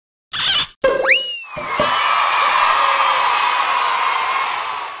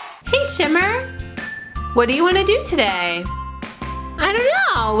Shimmer. What do you want to do today? I don't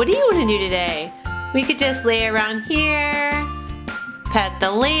know. What do you want to do today? We could just lay around here, pet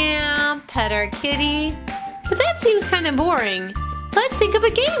the lamp, pet our kitty. But that seems kind of boring. Let's think of a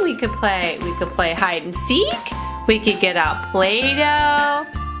game we could play. We could play hide and seek. We could get out Play-Doh.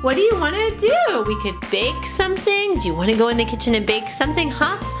 What do you want to do? We could bake something. Do you want to go in the kitchen and bake something?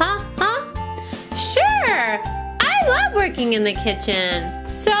 Huh? Sure. I love working in the kitchen.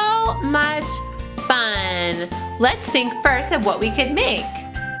 So much fun. Let's think first of what we could make.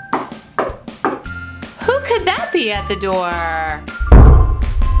 Who could that be at the door?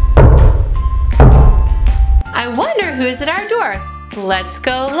 I wonder who's at our door. Let's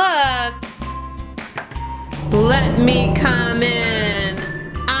go look. Let me come in.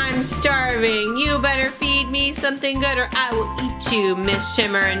 I'm starving. You better feed me something good or I will eat you, Miss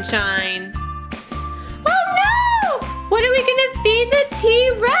Shimmer and Shine. Oh no! What are we gonna feed the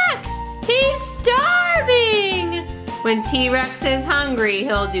T-Rex? He's starving! When T-Rex is hungry,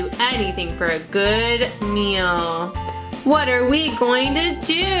 he'll do anything for a good meal. What are we going to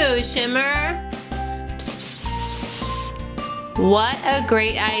do, Shimmer? What a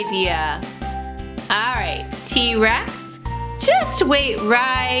great idea. All right, T-Rex, just wait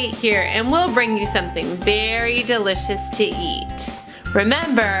right here and we'll bring you something very delicious to eat.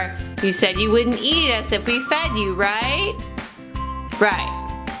 Remember, you said you wouldn't eat us if we fed you, right? Right.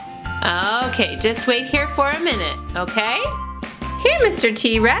 Okay, just wait here for a minute, okay? Here, Mr.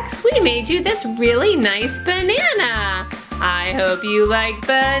 T-Rex, we made you this really nice banana. I hope you like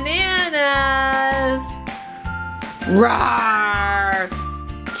bananas. Roar!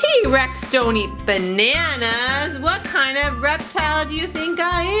 T-Rex don't eat bananas. What kind of reptile do you think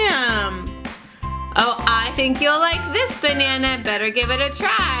I am? Oh, I think you'll like this banana. Better give it a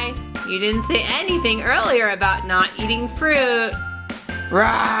try. You didn't say anything earlier about not eating fruit.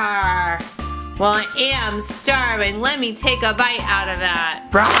 Roar! Well, I am starving. Let me take a bite out of that.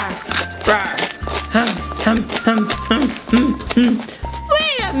 Roar! Roar!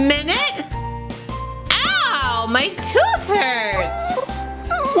 Wait a minute! Ow! My tooth hurts!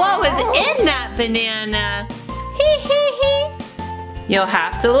 What was in that banana? Hee hee hee! You'll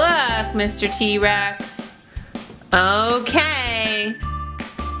have to look, Mr. T-Rex. Okay.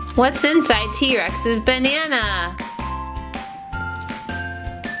 What's inside T-Rex's banana?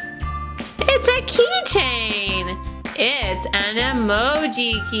 It's a keychain. It's an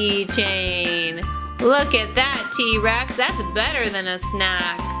emoji keychain. Look at that, T-Rex. That's better than a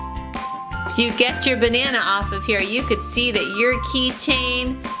snack. If you get your banana off of here, you could see that your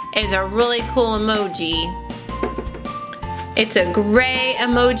keychain is a really cool emoji. It's a gray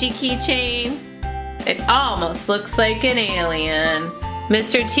emoji keychain. It almost looks like an alien.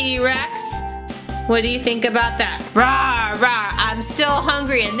 Mr. T-Rex, what do you think about that? Rawr, rawr, I'm still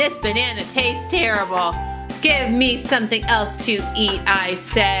hungry and this banana tastes terrible. Give me something else to eat, I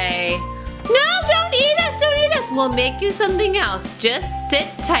say. No, don't eat us, don't eat us. We'll make you something else. Just sit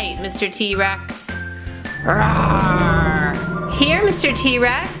tight, Mr. T-Rex. Rawr. Here, Mr.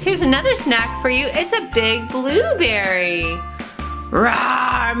 T-Rex, here's another snack for you. It's a big blueberry.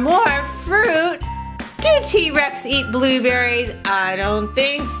 Rawr, more fruit. Do T-Rex eat blueberries? I don't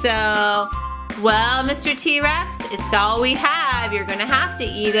think so. Well, Mr. T-Rex, it's all we have. You're gonna have to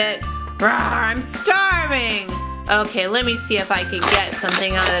eat it. Rawr, I'm starving. Okay, let me see if I can get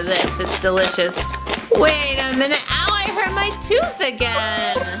something out of this that's delicious. Wait a minute. Ow, I hurt my tooth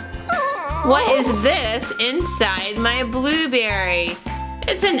again. What is this inside my blueberry?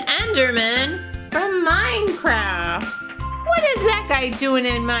 It's an Enderman from Minecraft. What is that guy doing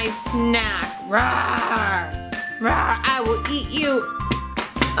in my snack? Rawr! Rawr! I will eat you.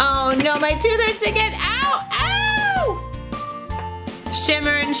 Oh no, my tooth hurts again. Ow! Ow!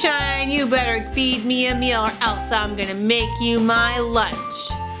 Shimmer and Shine, you better feed me a meal or else I'm gonna make you my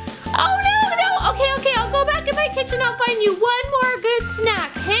lunch. Oh no! Okay, I'll go back in my kitchen. I'll find you one more good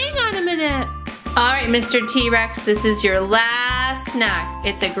snack. Hang on a minute. All right, Mr. T-Rex, this is your last snack.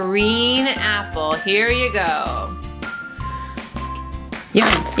 It's a green apple. Here you go. Yum,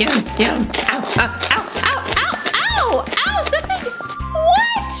 yum, yum. Ow, ow, ow, ow, ow, ow, ow, something.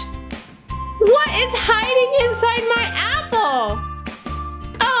 What? What is hiding inside my apple?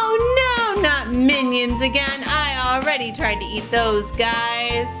 Oh no, not minions again. I already tried to eat those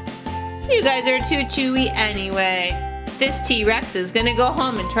guys. You guys are too chewy anyway. This T-Rex is gonna go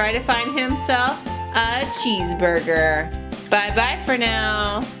home and try to find himself a cheeseburger. Bye-bye for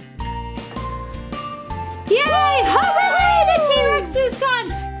now. Yay! Hooray! The T-Rex is gone!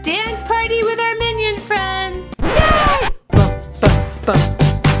 Dance party with our minion friends! Yay!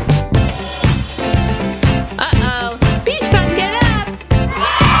 Uh-oh! Beach bum, get up!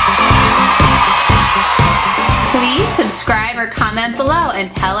 or comment below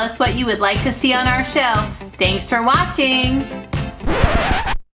and tell us what you would like to see on our show. Thanks for watching.